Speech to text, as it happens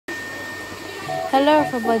Hello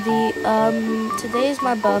everybody, today is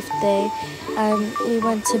my birthday and we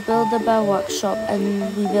went to Build-A-Bear workshop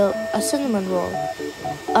and we built a cinnamon roll.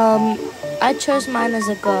 I chose mine as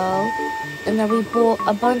a girl and then we bought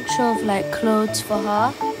a bunch of clothes for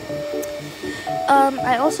her.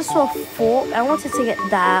 I also saw a fork. I wanted to get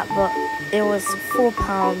that, but it was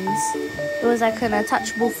 £4. It was like an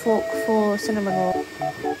attachable fork for cinnamon roll.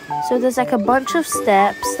 So there's a bunch of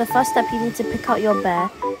steps. The first step, you need to pick out your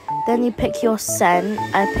bear. Then you pick your scent.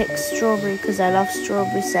 I picked strawberry because I love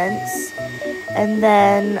strawberry scents. And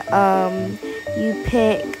then you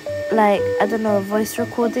pick I don't know, a voice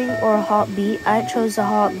recording or a heartbeat. I chose a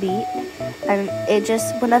heartbeat, and it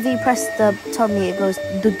just, whenever you press the tummy, it goes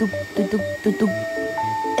do-do, do-do, do-do.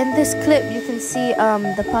 In this clip you can see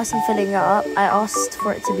the person filling it up. I asked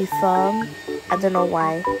for it to be firm. I don't know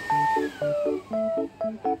why.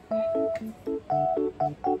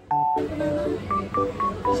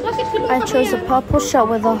 I chose a purple shirt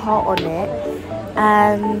with a heart on it,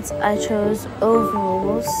 and I chose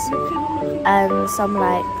overalls and some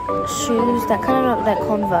shoes that kind of look like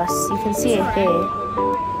Converse. You can see it here.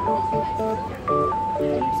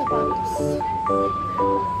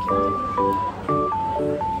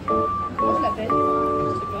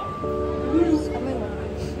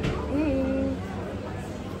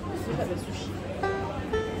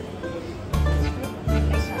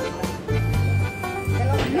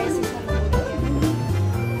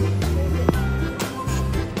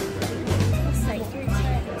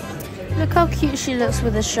 Look how cute she looks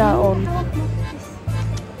with the shirt on.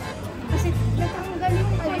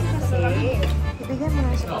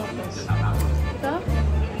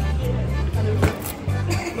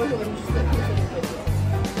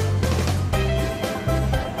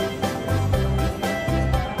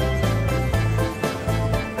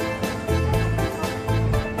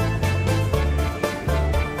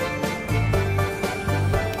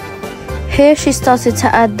 Here she started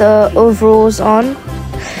to add the overalls on.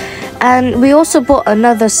 And we also bought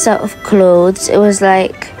another set of clothes. It was a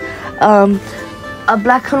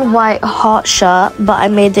black and white heart shirt, but I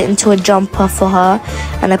made it into a jumper for her,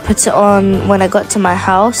 and I put it on when I got to my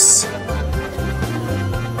house.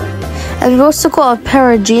 And we also got a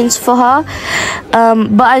pair of jeans for her,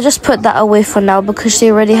 but I just put that away for now because she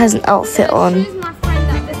already has an outfit on.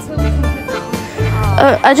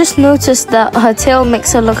 I just noticed that her tail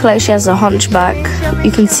makes her look like she has a hunchback. You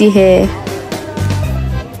can see here.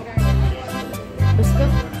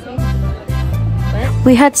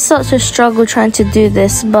 We had such a struggle trying to do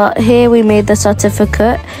this, but here we made the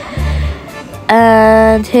certificate,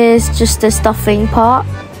 and here's just the stuffing part.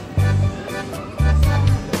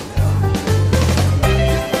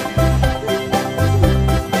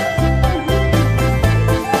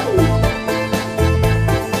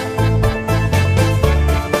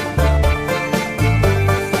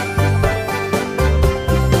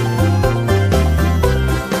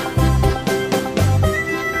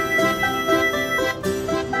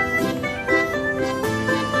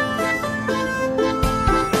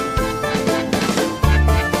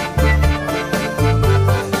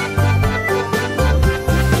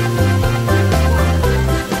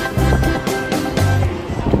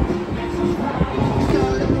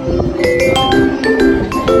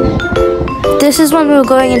 This is when we were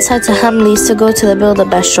going inside to Hamleys to go to the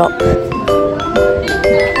Build-A-Bear shop.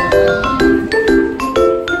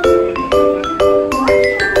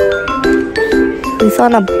 We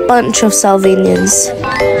found a bunch of Salvinians.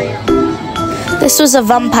 This was a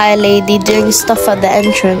vampire lady doing stuff at the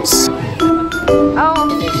entrance.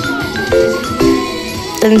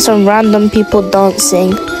 And some random people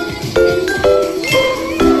dancing.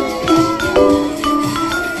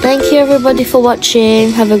 Thank you everybody for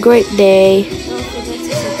watching. Have a great day.